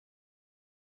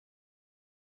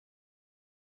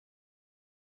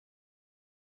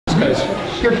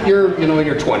because you're you know, in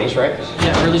your 20s, right?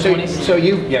 Yeah, early 20s. So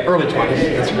early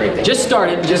 20s. That's a great thing. Just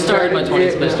started my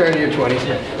 20s. Just started your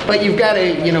 20s. But you've got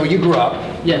you grew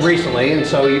up recently, and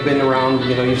so you've been around,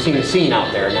 you've seen the scene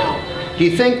out there now. Do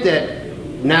you think that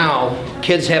now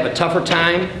kids have a tougher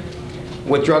time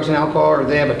with drugs and alcohol, or do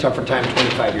they have a tougher time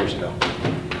 25 years ago?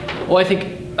 Well, I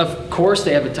think, of course,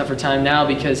 they have a tougher time now,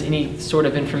 because any sort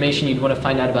of information you'd want to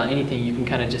find out about anything, you can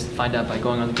kind of just find out by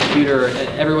going on the computer.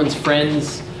 Everyone's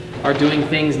friends are doing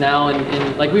things now,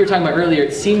 and like we were talking about earlier,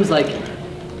 it seems like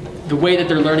the way that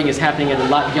they're learning is happening at a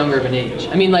lot younger of an age.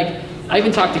 I mean, like, I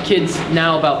even talk to kids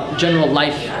now about general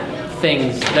life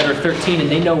things that are 13, and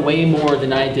they know way more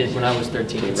than I did when I was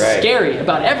 13. It's scary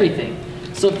about everything.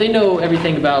 So if they know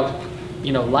everything about,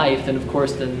 life, then of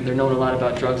course, then they're knowing a lot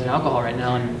about drugs and alcohol right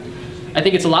now. And I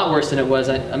think it's a lot worse than it was.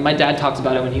 My dad talks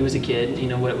about it when he was a kid,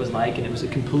 what it was like, and it was a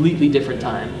completely different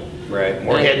time. Right,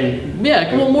 more hidden.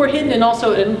 Yeah, well, more hidden, and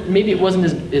also maybe it wasn't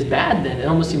as bad then. It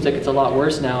almost seems like it's a lot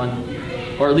worse now,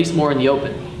 or at least more in the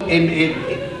open.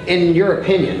 In your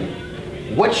opinion,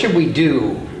 what should we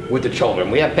do with the children?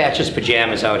 We have Patches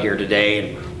Pajamas out here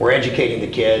today, and we're educating the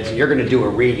kids, and you're going to do a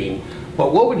reading.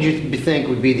 But what would you think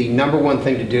would be the #1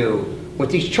 thing to do with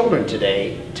these children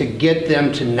today to get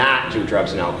them to not do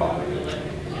drugs and alcohol?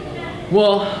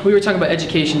 Well, we were talking about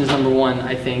education as #1,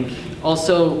 I think.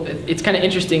 Also, it's kind of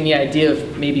interesting, the idea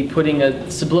of maybe putting a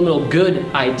subliminal good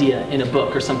idea in a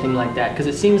book or something like that, because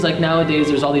it seems like nowadays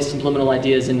there's all these subliminal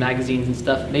ideas in magazines and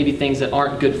stuff, maybe things that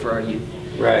aren't good for our youth.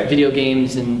 Right. Video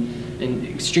games and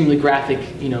extremely graphic,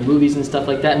 movies and stuff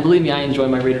like that. And believe me, I enjoy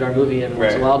my rated R movie every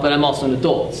once in a while, but I'm also an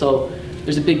adult. So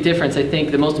there's a big difference. I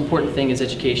think the most important thing is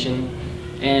education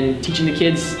and teaching the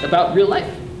kids about real life.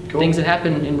 Cool. Things that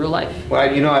happen in real life. Well,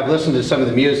 I've listened to some of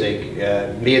the music.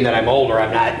 Being that I'm older,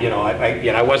 I'm not,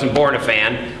 I wasn't born a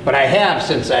fan, but I have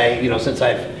since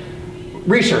I've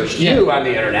researched you on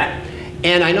the internet.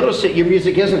 And I noticed that your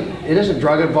music isn't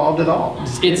drug involved at all.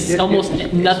 It's almost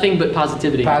nothing but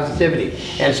positivity. Positivity.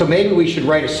 And so maybe we should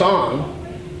write a song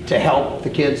to help the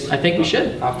kids. I think we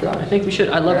should. Off drugs. I think we should.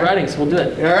 I love writing, so we'll do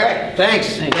it. All right.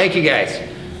 Thanks. Thank you, guys.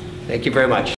 Thank you very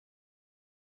much.